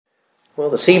Well,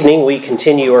 this evening we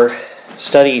continue our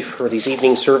study for these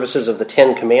evening services of the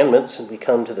Ten Commandments, and we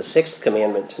come to the sixth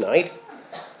commandment tonight.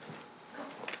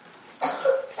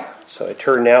 So I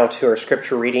turn now to our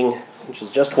scripture reading, which is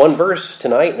just one verse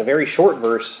tonight, and a very short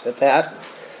verse at that.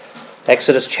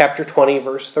 Exodus chapter 20,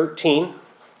 verse 13.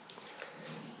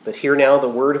 But hear now the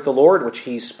word of the Lord, which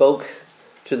he spoke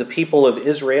to the people of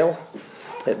Israel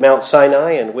at Mount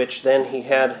Sinai, and which then he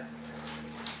had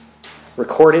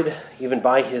recorded even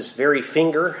by his very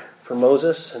finger for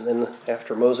Moses. And then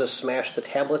after Moses smashed the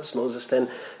tablets, Moses then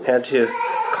had to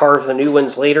carve the new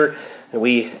ones later. And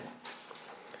we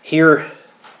hear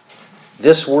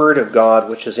this word of God,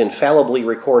 which is infallibly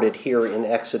recorded here in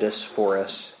Exodus for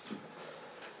us.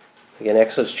 Again,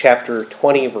 Exodus chapter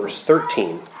 20, verse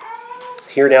 13.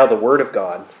 Hear now the word of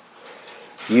God.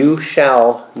 You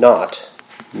shall not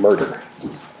murder.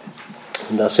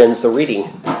 And thus ends the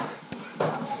reading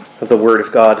of the word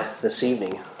of God this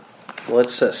evening.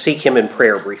 Let's seek him in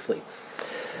prayer briefly.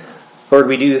 Lord,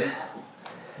 we do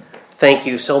thank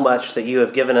you so much that you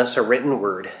have given us a written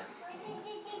word.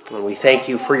 And we thank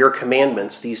you for your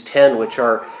commandments, these 10 which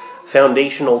are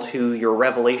foundational to your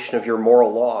revelation of your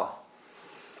moral law.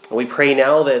 And we pray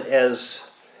now that as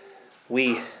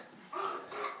we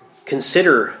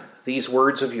consider these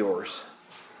words of yours,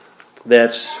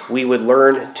 that we would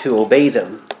learn to obey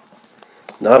them,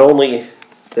 not only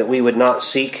that we would not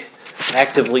seek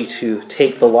actively to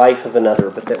take the life of another,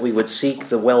 but that we would seek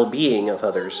the well-being of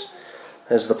others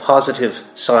as the positive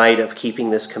side of keeping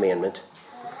this commandment.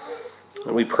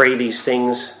 And we pray these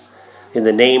things in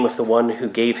the name of the one who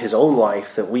gave his own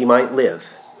life that we might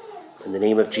live, in the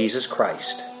name of Jesus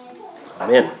Christ.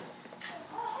 Amen.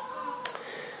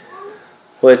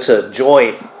 Well, it's a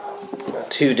joy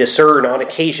to discern on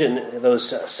occasion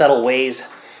those subtle ways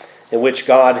in which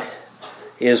God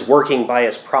is working by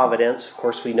his providence. Of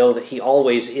course, we know that he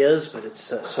always is, but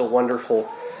it's so wonderful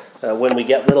when we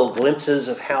get little glimpses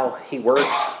of how he works.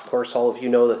 Of course, all of you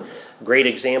know the great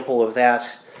example of that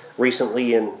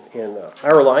recently in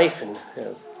our life, and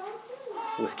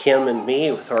with Kim and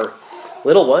me, with our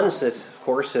little ones, that, of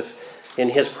course, if in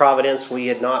his providence we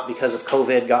had not, because of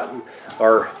COVID, gotten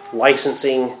our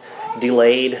licensing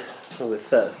delayed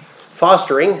with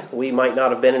fostering, we might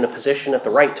not have been in a position at the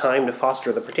right time to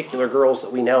foster the particular girls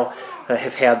that we now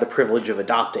have had the privilege of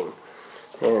adopting.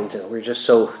 And we're just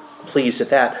so pleased at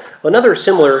that. Another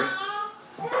similar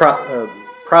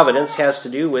providence has to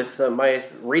do with my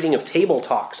reading of Table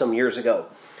Talk some years ago.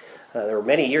 There were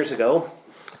many years ago,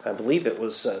 I believe it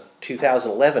was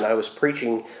 2011, I was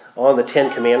preaching on the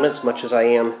Ten Commandments, much as I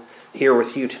am here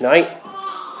with you tonight.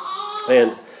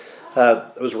 And I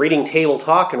was reading Table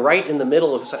Talk, and right in the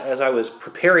middle of, as I was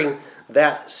preparing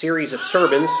that series of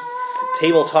sermons,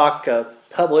 Table Talk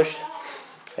published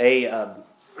a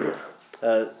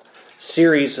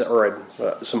series or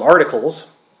some articles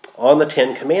on the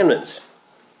Ten Commandments.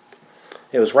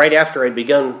 It was right after I'd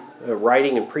begun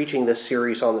writing and preaching this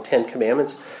series on the Ten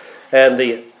Commandments, and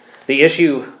the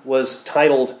issue was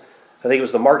titled, I think it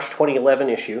was the March 2011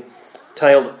 issue,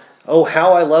 titled, "Oh,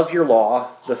 how I love your law,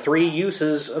 the 3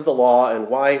 uses of the law and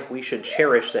why we should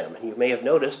cherish them." And you may have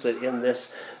noticed that in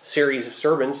this series of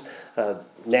sermons,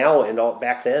 now and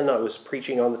back then, I was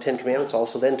preaching on the Ten Commandments,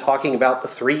 also then talking about the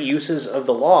 3 uses of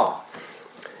the law.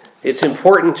 It's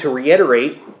important to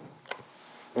reiterate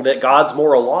that God's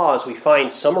moral law, as we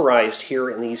find summarized here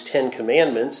in these 10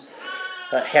 Commandments,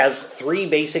 has 3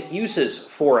 basic uses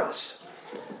for us.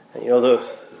 You know,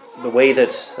 the way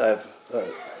that I've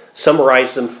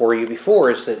summarized them for you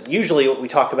before is that usually what we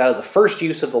talk about, the first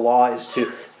use of the law is to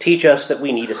teach us that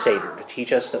we need a Savior, to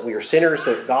teach us that we are sinners,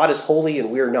 that God is holy and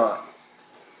we are not.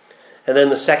 And then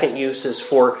the second use is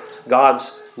for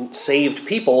God's saved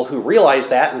people who realize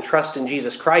that and trust in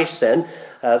Jesus Christ then,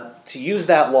 to use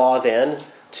that law then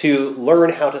to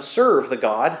learn how to serve the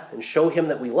God and show him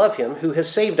that we love him who has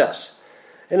saved us.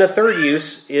 And a third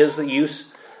use is the use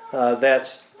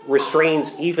that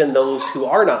restrains even those who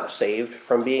are not saved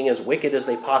from being as wicked as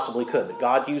they possibly could. That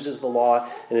God uses the law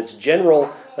in its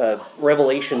general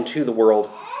revelation to the world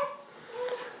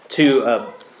to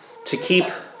keep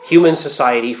human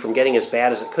society from getting as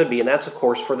bad as it could be, and that's, of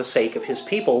course, for the sake of his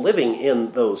people living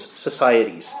in those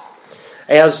societies.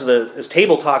 As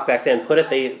Table Talk back then put it,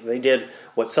 they did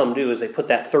what some do, is they put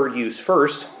that third use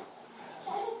first,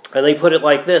 and they put it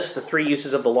like this: the 3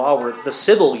 uses of the law were the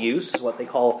civil use, is what they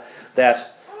call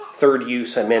that third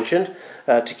use I mentioned,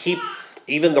 to keep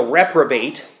even the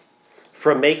reprobate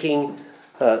from making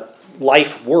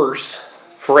life worse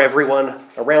for everyone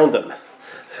around them,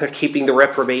 keeping the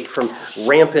reprobate from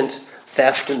rampant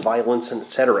theft and violence, and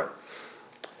etc.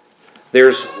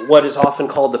 There's what is often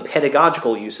called the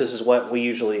pedagogical use. This is what we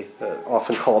usually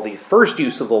often call the first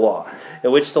use of the law,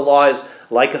 in which the law is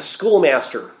like a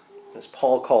schoolmaster, as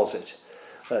Paul calls it,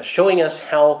 showing us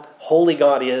how holy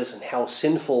God is and how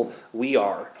sinful we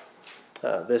are.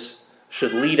 This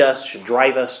should lead us, should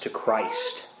drive us to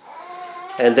Christ.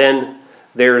 And then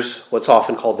there's what's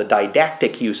often called the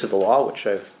didactic use of the law, which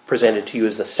I've presented to you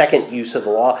as the second use of the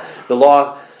law. The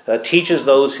law teaches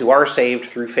those who are saved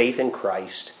through faith in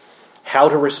Christ how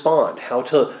to respond, how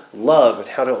to love, and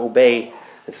how to obey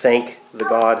and thank the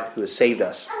God who has saved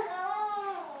us.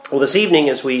 Well, this evening,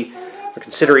 as we are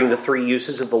considering the three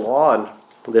uses of the law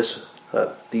and this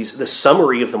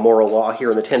summary of the moral law here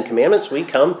in the Ten Commandments, we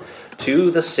come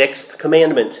to the sixth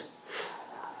commandment,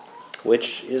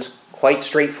 which is quite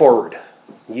straightforward.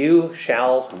 You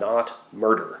shall not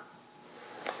murder.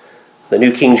 The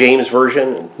New King James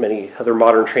Version and many other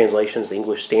modern translations, the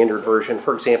English Standard Version,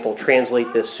 for example,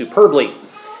 translate this superbly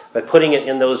by putting it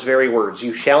in those very words,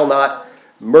 you shall not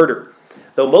murder.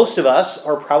 Though most of us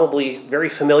are probably very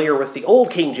familiar with the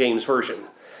Old King James Version,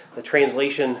 the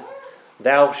translation,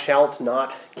 thou shalt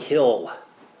not kill,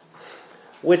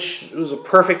 which was a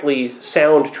perfectly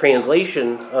sound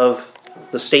translation of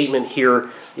the statement here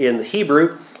in the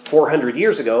Hebrew 400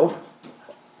 years ago.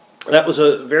 That was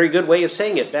a very good way of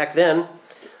saying it. Back then,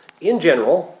 in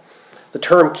general, the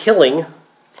term killing,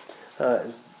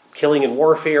 killing in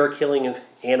warfare, killing of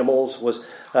animals,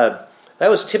 that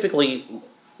was typically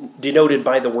denoted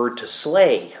by the word to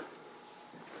slay.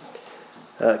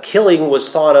 Killing was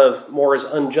thought of more as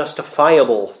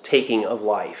unjustifiable taking of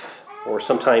life, or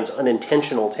sometimes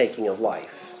unintentional taking of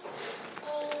life.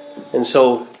 And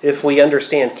so, if we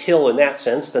understand kill in that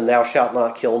sense, then thou shalt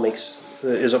not kill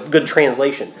is a good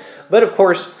translation. But of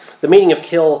course, the meaning of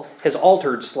kill has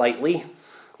altered slightly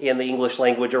in the English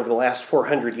language over the last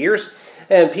 400 years,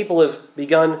 and people have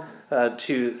begun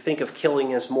to think of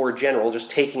killing as more general, just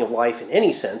taking of life in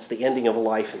any sense, the ending of a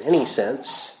life in any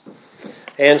sense.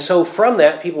 And so from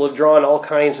that, people have drawn all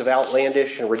kinds of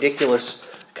outlandish and ridiculous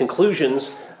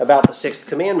conclusions about the sixth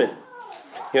commandment.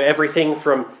 Everything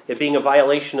from it being a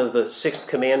violation of the sixth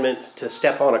commandment to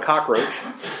step on a cockroach,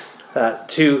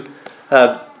 to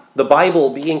the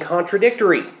Bible being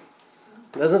contradictory.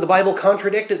 Doesn't the Bible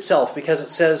contradict itself because it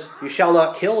says, you shall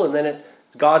not kill, and then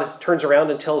God turns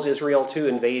around and tells Israel to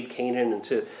invade Canaan and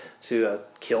to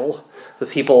kill the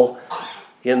people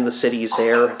in the cities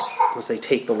there as they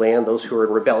take the land, those who are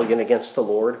in rebellion against the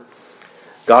Lord.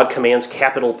 God commands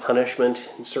capital punishment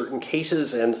in certain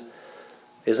cases, and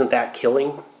isn't that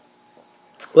killing?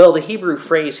 Well, the Hebrew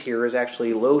phrase here is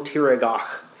actually lo tiragach.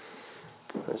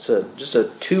 It's just a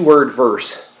two-word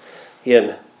verse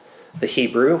in the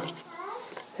Hebrew,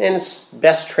 and it's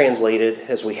best translated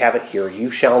as we have it here,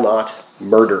 you shall not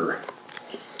murder.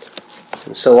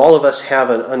 And so all of us have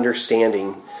an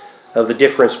understanding of the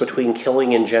difference between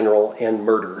killing in general and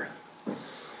murder.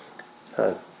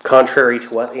 Contrary to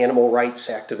what animal rights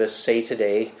activists say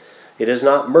today, it is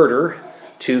not murder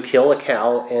to kill a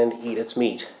cow and eat its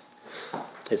meat.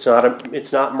 It's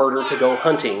not murder to go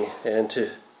hunting and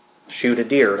to shoot a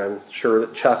deer. And I'm sure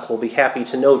that Chuck will be happy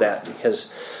to know that, because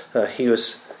he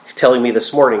was telling me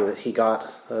this morning that he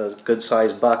got a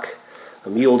good-sized buck, a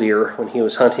mule deer, when he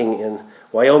was hunting in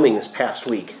Wyoming this past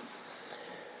week.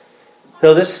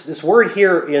 Now this word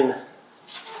here in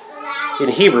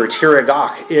Hebrew,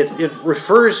 tiragach, it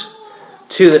refers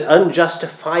to the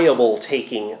unjustifiable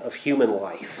taking of human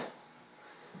life.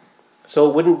 So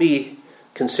it wouldn't be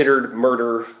considered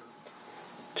murder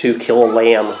to kill a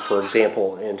lamb, for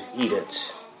example, and eat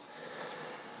it.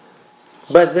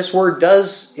 But this word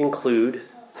does include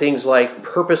things like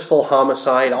purposeful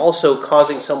homicide, also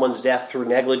causing someone's death through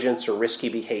negligence or risky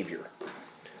behavior.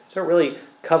 So it really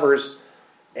covers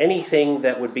anything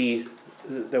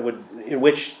in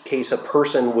which case a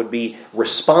person would be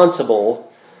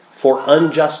responsible for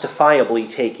unjustifiably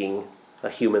taking a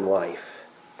human life.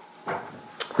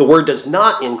 The word does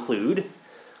not include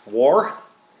war,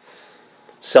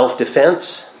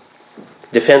 self-defense,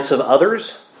 defense of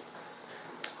others,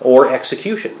 or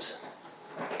executions.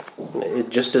 It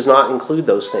just does not include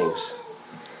those things.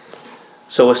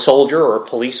 So a soldier or a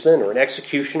policeman or an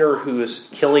executioner who is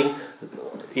killing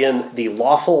in the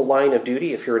lawful line of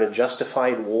duty, if you're in a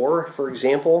justified war, for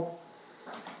example,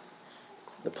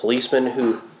 the policeman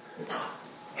who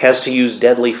has to use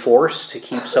deadly force to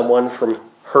keep someone from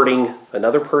hurting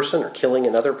another person or killing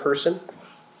another person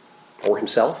or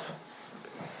himself,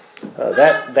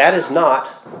 that is not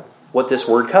what this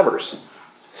word covers.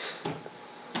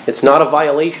 It's not a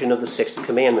violation of the sixth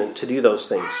commandment to do those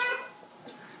things.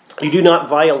 You do not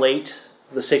violate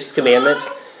the sixth commandment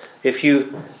if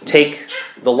you take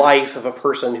the life of a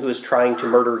person who is trying to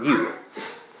murder you.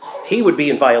 He would be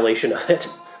in violation of it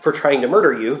for trying to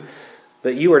murder you,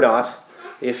 but you are not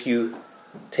if you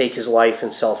take his life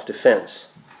in self-defense.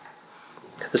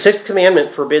 The sixth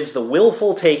commandment forbids the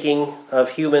willful taking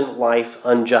of human life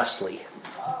unjustly.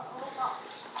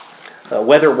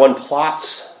 Whether one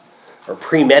plots or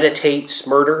premeditates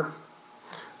murder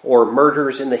or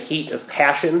murders in the heat of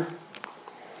passion,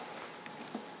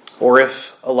 or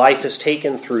if a life is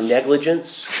taken through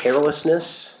negligence,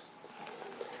 carelessness.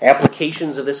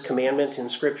 Applications of this commandment in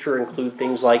Scripture include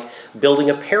things like building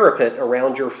a parapet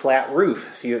around your flat roof.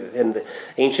 If you, in the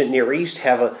ancient Near East,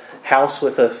 have a house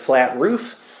with a flat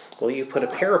roof, well, you put a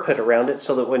parapet around it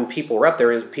so that when people were up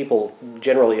there, people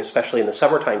generally, especially in the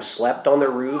summertime, slept on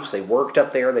their roofs. They worked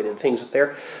up there. They did things up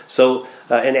there. So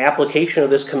an application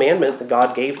of this commandment that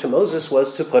God gave to Moses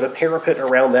was to put a parapet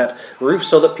around that roof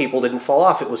so that people didn't fall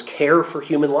off. It was care for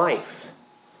human life.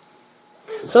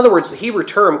 So in other words, the Hebrew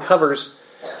term covers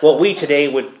what we today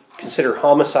would consider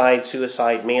homicide,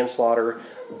 suicide, manslaughter,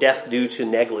 death due to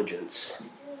negligence.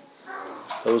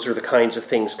 Those are the kinds of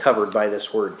things covered by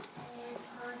this word.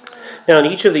 Now, in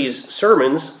each of these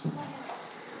sermons,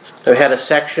 I've had a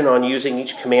section on using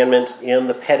each commandment in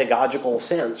the pedagogical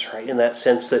sense, right? In that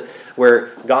sense that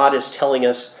where God is telling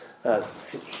us,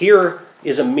 here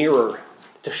is a mirror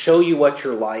to show you what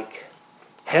you're like.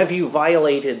 Have you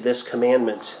violated this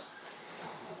commandment?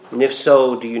 And if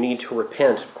so, do you need to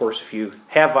repent? Of course, if you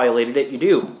have violated it, you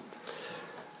do.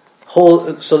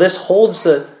 So this holds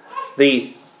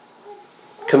the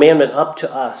commandment up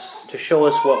to us to show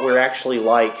us what we're actually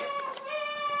like,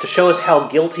 to show us how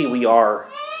guilty we are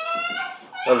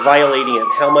of violating it,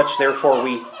 how much, therefore,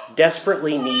 we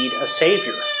desperately need a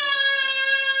Savior.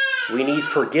 We need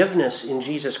forgiveness in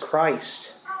Jesus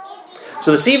Christ.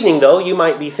 So this evening, though, you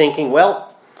might be thinking,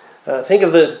 well, think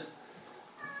of the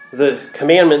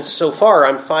commandments so far.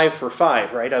 I'm 5 for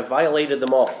 5, right? I've violated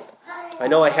them all. I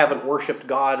know I haven't worshipped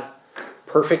God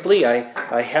perfectly.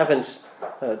 I haven't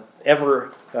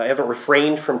ever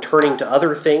refrained from turning to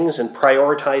other things and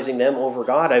prioritizing them over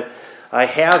God. I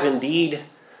have indeed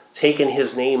taken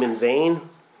his name in vain.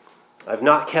 I've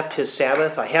not kept his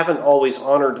Sabbath. I haven't always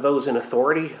honored those in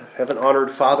authority. I haven't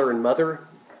honored father and mother.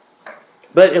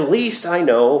 But at least I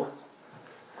know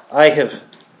I have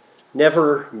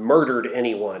never murdered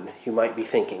anyone, you might be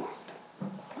thinking.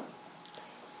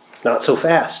 Not so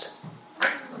fast.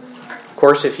 Of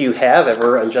course, if you have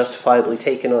ever unjustifiably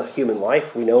taken a human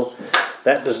life, we know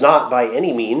that does not by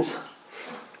any means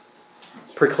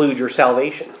preclude your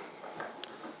salvation.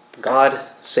 God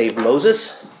saved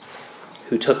Moses,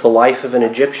 who took the life of an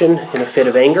Egyptian in a fit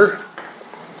of anger.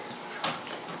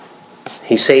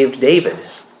 He saved David,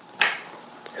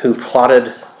 who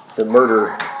plotted the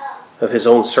murder of his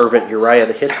own servant Uriah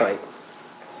the Hittite.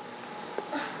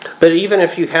 But even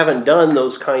if you haven't done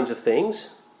those kinds of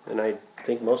things, and I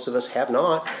think most of us have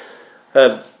not,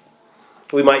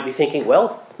 we might be thinking,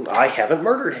 well, I haven't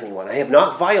murdered anyone. I have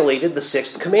not violated the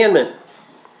sixth commandment.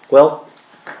 Well,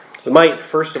 we might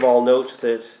first of all note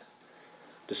that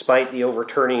despite the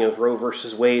overturning of Roe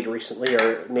versus Wade recently,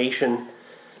 our nation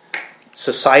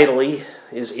societally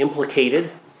is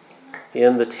implicated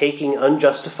in the taking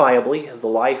unjustifiably of the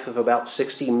life of about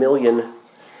 60 million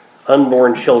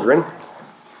unborn children.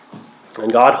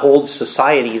 And God holds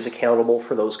societies accountable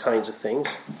for those kinds of things.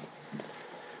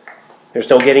 There's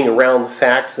no getting around the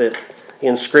fact that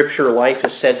in Scripture, life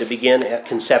is said to begin at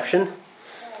conception.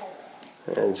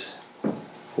 And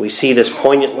we see this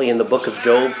poignantly in the book of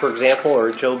Job, for example,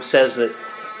 or Job says that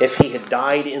if he had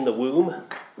died in the womb,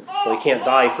 well, he can't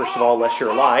die, first of all, unless you're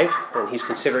alive, and he's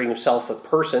considering himself a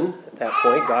person at that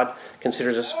point. God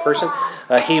considers us a person.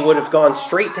 He would have gone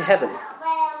straight to heaven.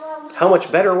 How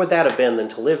much better would that have been than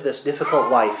to live this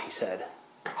difficult life, he said.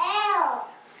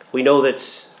 We know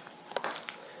that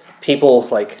people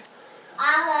like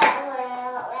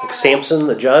Samson,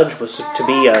 the judge, was to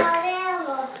be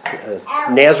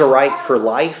a Nazarite for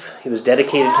life. He was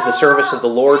dedicated to the service of the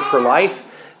Lord for life,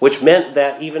 which meant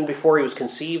that even before he was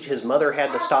conceived, his mother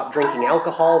had to stop drinking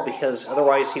alcohol because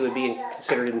otherwise he would be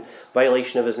considered in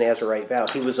violation of his Nazarite vow.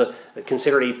 He was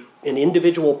considered an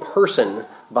individual person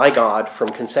by God from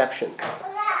conception.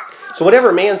 So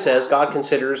whatever man says, God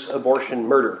considers abortion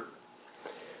murder.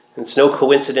 And it's no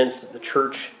coincidence that the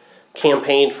church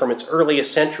campaigned from its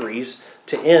earliest centuries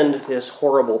to end this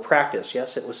horrible practice.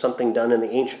 Yes, it was something done in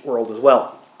the ancient world as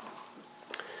well.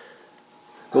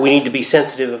 But we need to be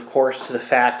sensitive, of course, to the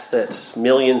fact that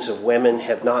millions of women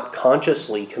have not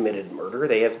consciously committed murder.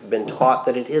 They have been taught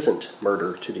that it isn't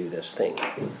murder to do this thing.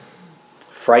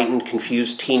 Frightened,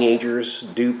 confused teenagers,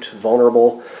 duped,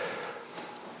 vulnerable.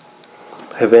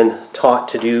 have been taught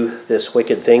to do this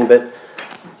wicked thing,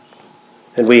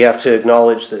 and we have to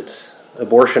acknowledge that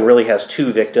abortion really has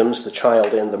two victims, the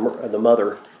child and the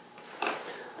mother.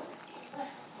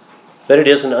 But it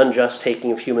is an unjust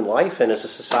taking of human life, and as a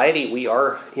society, we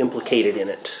are implicated in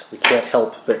it. We can't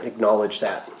help but acknowledge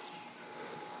that.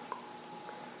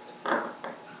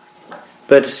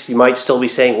 But you might still be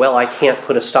saying, well, I can't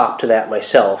put a stop to that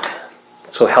myself.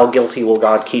 So how guilty will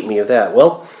God keep me of that?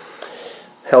 Well,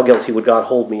 how guilty would God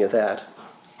hold me of that?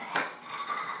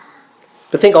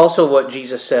 But think also what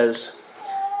Jesus says.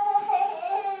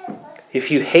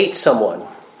 If you hate someone,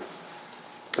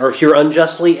 or if you're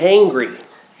unjustly angry,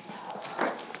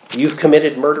 you've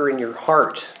committed murder in your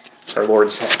heart, our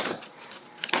Lord says.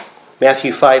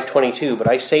 Matthew 5:22, but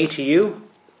I say to you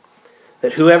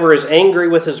that whoever is angry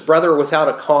with his brother without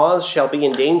a cause shall be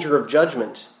in danger of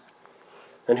judgment.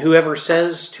 And whoever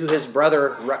says to his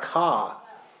brother, rakah,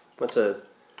 that's a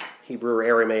Hebrew or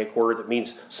Aramaic word that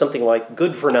means something like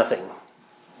good for nothing.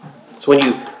 So when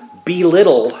you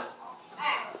belittle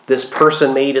this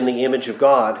person made in the image of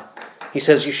God, he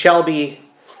says you shall be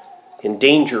in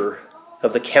danger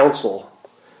of the council.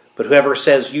 But whoever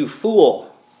says you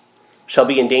fool shall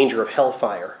be in danger of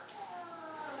hellfire.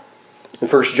 In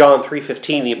 1 John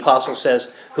 3:15, the apostle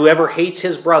says, whoever hates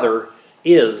his brother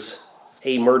is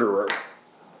a murderer.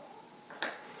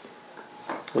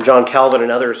 And John Calvin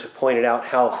and others have pointed out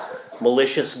how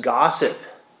malicious gossip,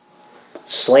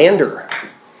 slander,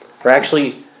 are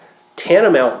actually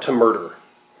tantamount to murder,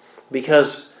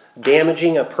 because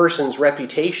damaging a person's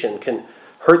reputation can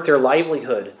hurt their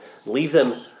livelihood, leave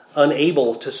them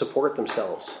unable to support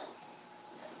themselves.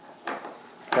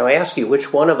 Now I ask you,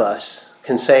 which one of us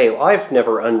can say, well, I've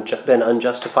never been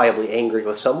unjustifiably angry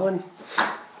with someone.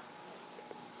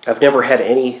 I've never had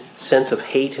any sense of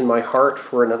hate in my heart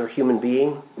for another human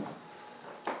being.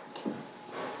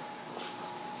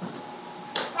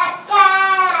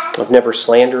 I've never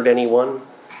slandered anyone.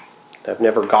 I've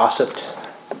never gossiped.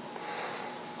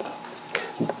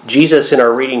 Jesus, in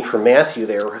our reading from Matthew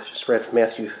there, just read from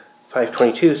Matthew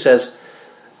 5:22, says,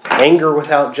 anger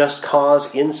without just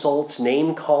cause, insults,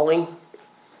 name-calling,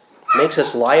 makes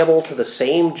us liable to the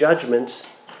same judgments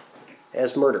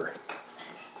as murder.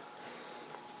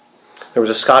 There was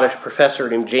a Scottish professor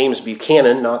named James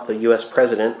Buchanan, not the U.S.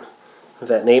 president of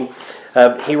that name.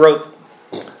 He wrote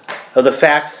of the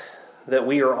fact that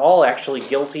we are all actually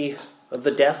guilty of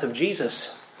the death of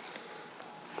Jesus.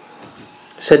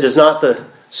 He said, does not the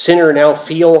sinner now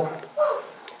feel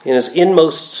in his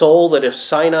inmost soul that if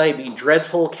Sinai be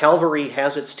dreadful, Calvary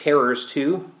has its terrors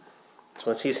too? That's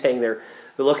what he's saying there.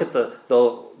 We look at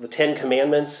the Ten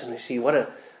Commandments and we see what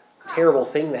a terrible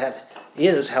thing that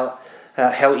is, how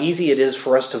easy it is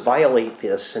for us to violate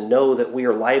this and know that we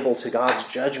are liable to God's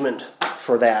judgment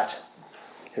for that.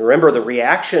 And remember the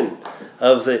reaction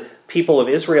of the people of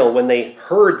Israel when they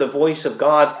heard the voice of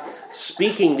God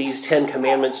speaking these 10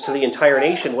 commandments to the entire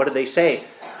nation. What did they say?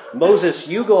 Moses,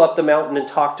 you go up the mountain and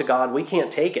talk to God. We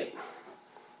can't take it.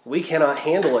 We cannot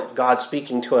handle it, God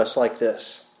speaking to us like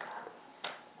this.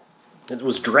 It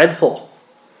was dreadful.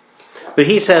 But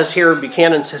he says here,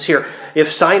 Buchanan says here, if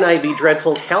Sinai be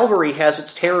dreadful, Calvary has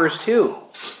its terrors too.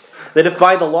 That if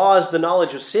by the law is the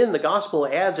knowledge of sin, the gospel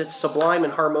adds its sublime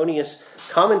and harmonious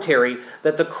commentary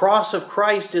that the cross of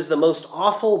Christ is the most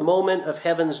awful moment of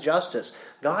heaven's justice.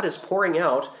 God is pouring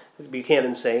out, as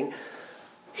Buchanan's saying,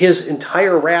 his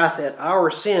entire wrath at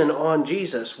our sin on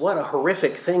Jesus. What a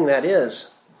horrific thing that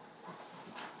is.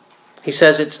 He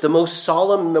says it's the most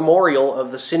solemn memorial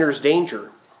of the sinner's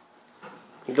danger.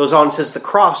 He goes on and says the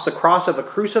cross of a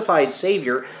crucified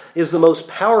Savior, is the most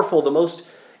powerful, the most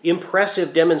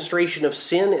impressive demonstration of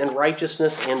sin and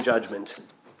righteousness and judgment.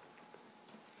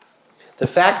 The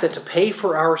fact that to pay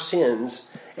for our sins,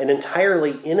 an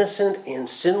entirely innocent and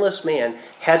sinless man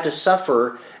had to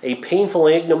suffer a painful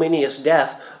and ignominious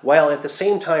death while at the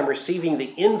same time receiving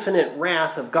the infinite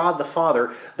wrath of God the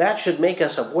Father, that should make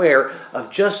us aware of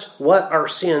just what our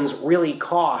sins really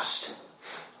cost.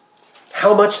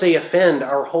 How much they offend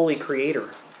our holy Creator.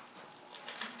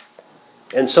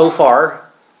 And so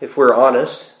far, if we're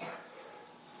honest,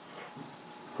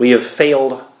 we have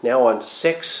failed now on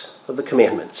 6 of the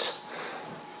commandments.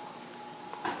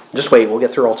 Just wait, we'll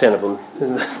get through all 10 of them.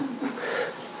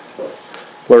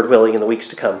 Lord willing, in the weeks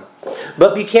to come.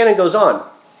 But Buchanan goes on.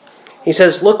 He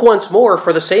says, look once more,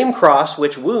 for the same cross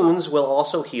which wounds will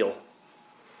also heal.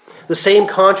 The same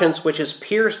conscience which is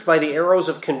pierced by the arrows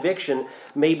of conviction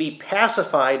may be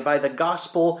pacified by the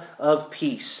gospel of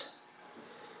peace.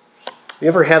 You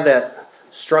ever had that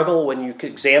struggle when you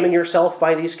examine yourself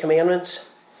by these commandments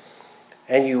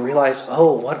and you realize,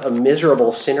 oh, what a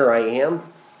miserable sinner I am?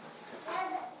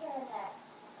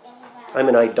 I'm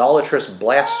an idolatrous,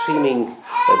 blaspheming,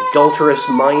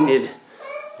 adulterous-minded,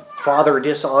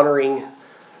 Father-dishonoring,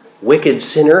 wicked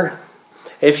sinner.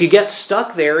 If you get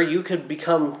stuck there, you could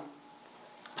become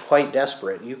quite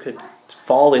desperate. You could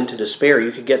fall into despair.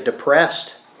 You could get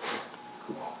depressed.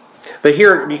 But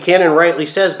here, Buchanan rightly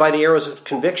says, by the arrows of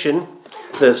conviction,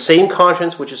 the same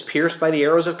conscience which is pierced by the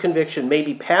arrows of conviction may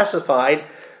be pacified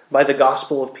by the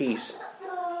gospel of peace.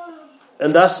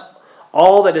 And thus,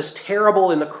 all that is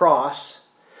terrible in the cross,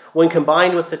 when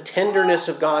combined with the tenderness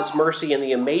of God's mercy and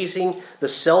the amazing, the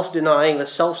self-denying, the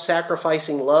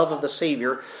self-sacrificing love of the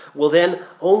Savior, will then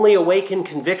only awaken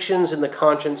convictions in the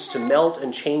conscience to melt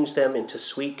and change them into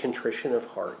sweet contrition of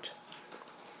heart.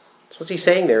 So what's he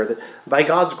saying there? That by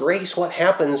God's grace, what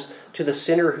happens to the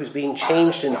sinner who's being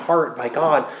changed in heart by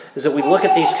God is that we look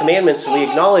at these commandments and we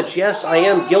acknowledge, yes, I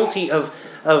am guilty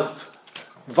of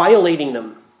violating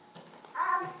them.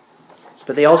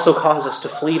 But they also cause us to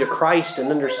flee to Christ and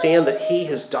understand that He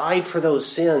has died for those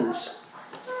sins.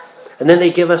 And then they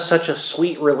give us such a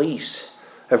sweet release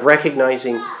of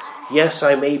recognizing, yes,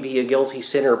 I may be a guilty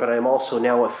sinner, but I'm also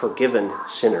now a forgiven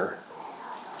sinner.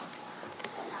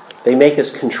 They make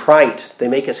us contrite. They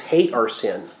make us hate our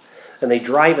sin. And they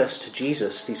drive us to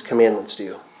Jesus, these commandments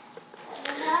do.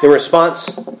 In response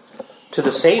to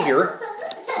the Savior,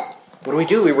 what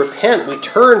do? We repent. We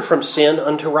turn from sin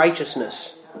unto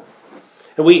righteousness.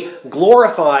 And we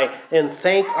glorify and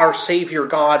thank our Savior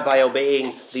God by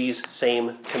obeying these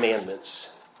same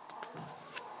commandments.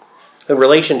 In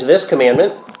relation to this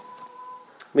commandment,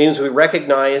 it means we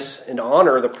recognize and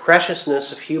honor the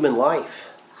preciousness of human life.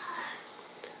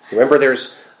 Remember,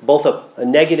 there's both a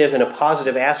negative and a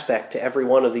positive aspect to every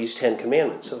one of these 10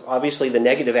 commandments. So obviously the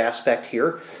negative aspect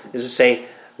here is to say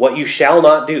what you shall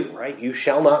not do, right? You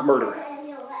shall not murder.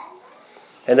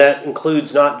 And that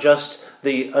includes not just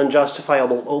the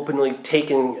unjustifiable openly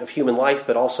taking of human life,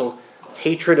 but also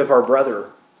hatred of our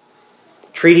brother.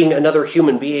 Treating another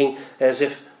human being as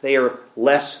if they are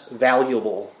less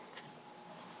valuable.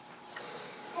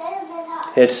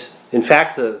 It's, in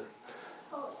fact, the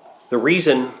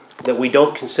reason that we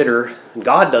don't consider,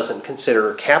 God doesn't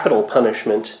consider capital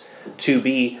punishment to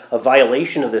be a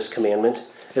violation of this commandment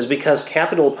is because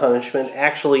capital punishment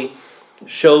actually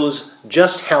shows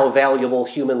just how valuable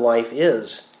human life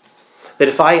is. That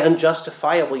if I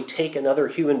unjustifiably take another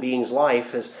human being's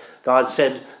life, as God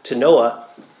said to Noah,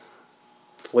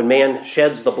 when man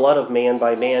sheds the blood of man,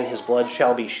 by man his blood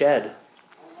shall be shed.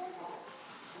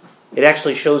 It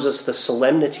actually shows us the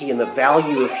solemnity and the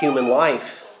value of human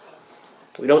life.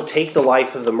 We don't take the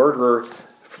life of the murderer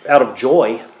out of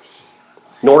joy,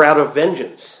 nor out of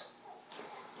vengeance.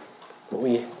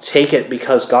 We take it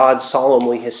because God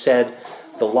solemnly has said,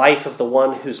 the life of the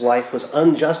one whose life was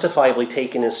unjustifiably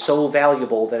taken is so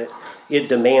valuable that it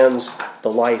demands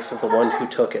the life of the one who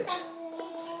took it.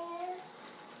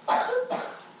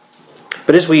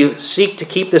 But as we seek to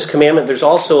keep this commandment, there's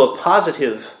also a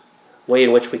positive way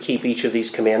in which we keep each of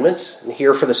these commandments. And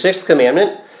here for the 6th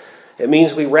commandment, it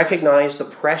means we recognize the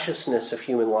preciousness of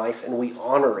human life and we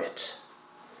honor it.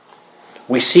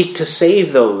 We seek to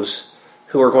save those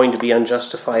who are going to be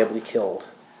unjustifiably killed.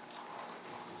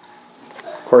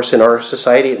 Of course, in our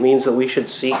society, it means that we should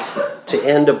seek to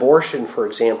end abortion, for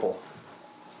example.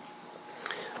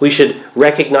 We should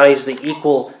recognize the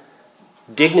equal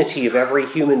dignity of every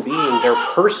human being, their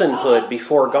personhood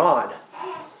before God.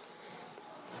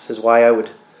 This is why I would,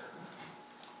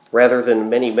 rather than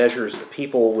many measures that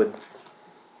people would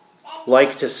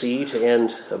like to see to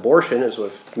end abortion, as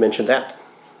we've mentioned that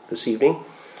this evening,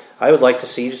 I would like to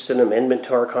see just an amendment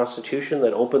to our Constitution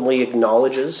that openly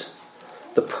acknowledges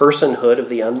the personhood of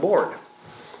the unborn.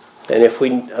 And if we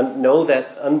know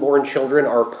that unborn children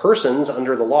are persons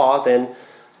under the law, then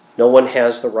no one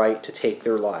has the right to take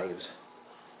their lives.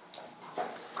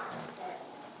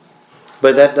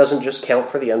 But that doesn't just count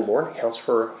for the unborn. It counts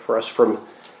for us from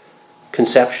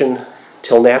conception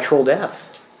till natural death.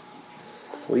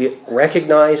 We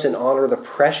recognize and honor the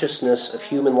preciousness of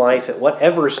human life at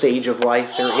whatever stage of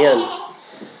life they're in.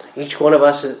 Each one of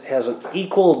us has an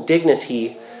equal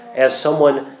dignity as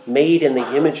someone made in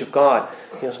the image of God.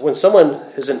 When someone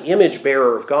is an image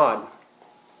bearer of God,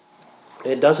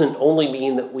 it doesn't only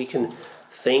mean that we can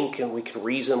think and we can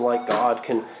reason like God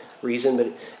can reason, but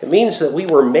it means that we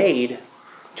were made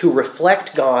to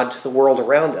reflect God to the world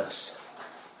around us.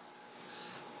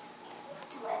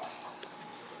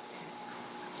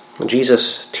 And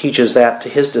Jesus teaches that to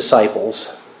his disciples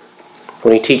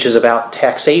when he teaches about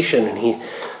taxation, and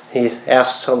he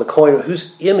asks on the coin,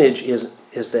 whose image is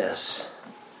this?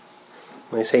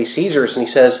 And they say Caesar's, and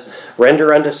he says,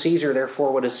 render unto Caesar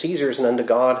therefore what is Caesar's, and unto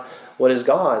God what is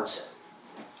God's.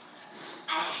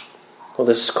 Well,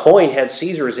 this coin had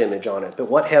Caesar's image on it, but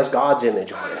what has God's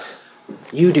image on it?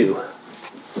 You do.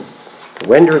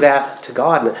 Render that to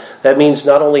God. And that means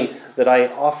not only that I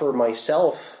offer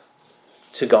myself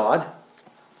to God,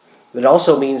 but it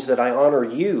also means that I honor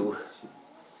you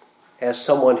as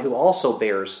someone who also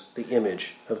bears the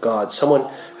image of God, someone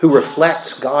who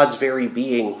reflects God's very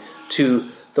being to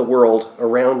the world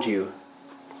around you.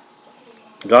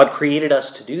 God created us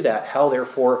to do that. How,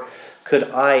 therefore, could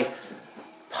I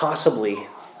possibly,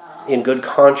 in good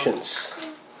conscience,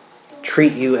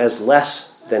 treat you as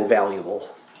less than valuable?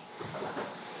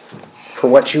 For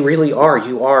what you really are,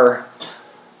 you are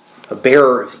a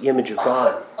bearer of the image of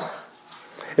God.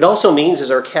 It also means, as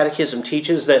our catechism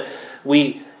teaches, that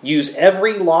we use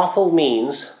every lawful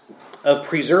means of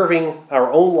preserving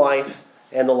our own life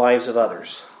and the lives of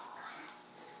others.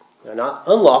 Now, not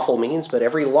unlawful means, but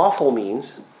every lawful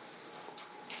means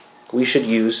we should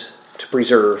use to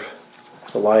preserve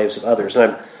the lives of others.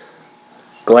 And I'm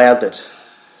glad that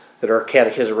our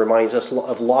catechism reminds us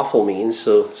of lawful means,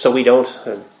 so we don't,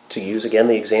 to use again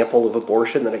the example of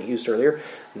abortion that I used earlier,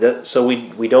 so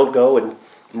we don't go and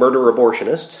murder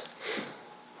abortionists.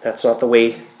 That's not the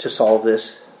way to solve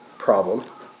this problem.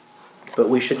 But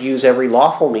we should use every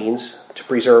lawful means to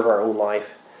preserve our own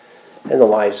life and the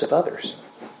lives of others.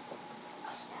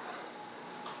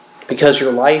 Because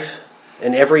your life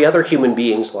and every other human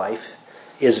being's life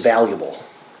is valuable.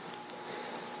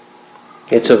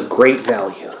 It's of great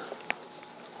value.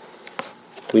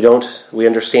 We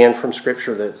understand from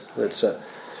Scripture that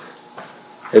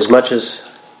as much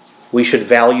as we should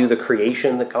value the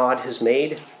creation that God has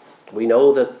made, we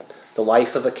know that the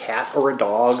life of a cat or a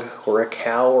dog or a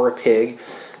cow or a pig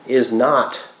is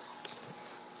not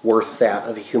worth that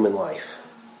of a human life.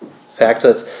 In fact,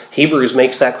 Hebrews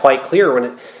makes that quite clear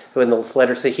when the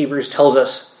letter to the Hebrews tells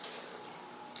us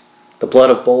the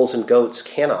blood of bulls and goats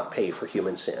cannot pay for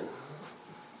human sin.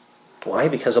 Why?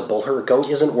 Because a bull or a goat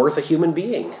isn't worth a human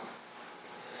being.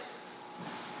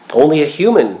 Only a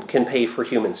human can pay for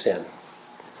human sin.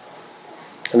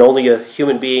 And only a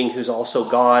human being who's also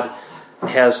God and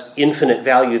has infinite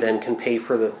value then can pay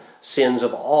for the sins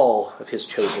of all of his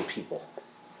chosen people.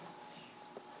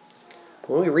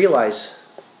 When we realize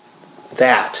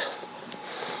that,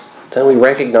 then we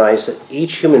recognize that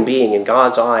each human being in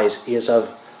God's eyes is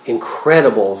of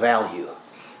incredible value.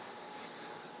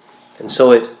 And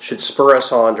so it should spur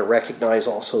us on to recognize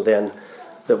also then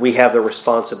that we have the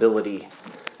responsibility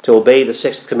to obey the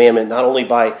sixth commandment, not only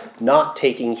by not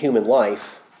taking human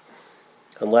life,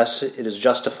 unless it is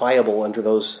justifiable under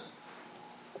those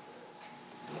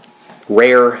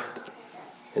rare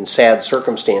and sad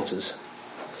circumstances,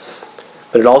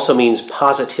 but it also means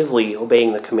positively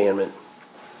obeying the commandment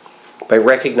by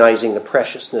recognizing the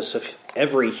preciousness of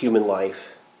every human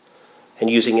life and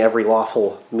using every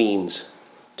lawful means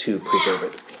to preserve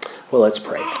it. Well, let's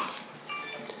pray.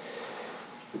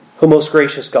 O most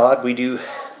gracious God, we do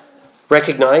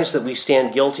recognize that we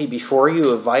stand guilty before you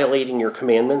of violating your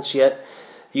commandments, yet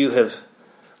you have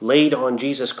laid on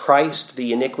Jesus Christ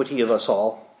the iniquity of us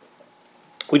all.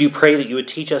 We do pray that you would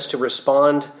teach us to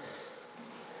respond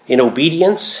in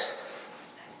obedience.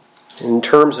 In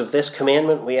terms of this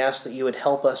commandment, we ask that you would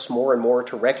help us more and more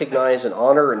to recognize and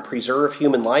honor and preserve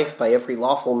human life by every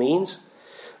lawful means.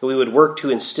 That we would work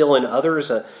to instill in others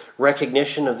a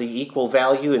recognition of the equal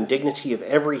value and dignity of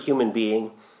every human being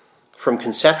from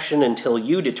conception until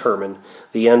you determine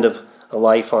the end of a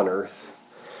life on earth.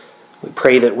 We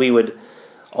pray that we would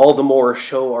all the more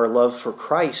show our love for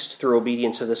Christ through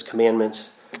obedience of this commandment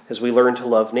as we learn to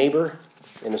love neighbor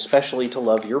and especially to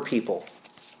love your people.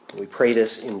 We pray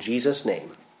this in Jesus'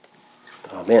 name.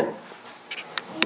 Amen.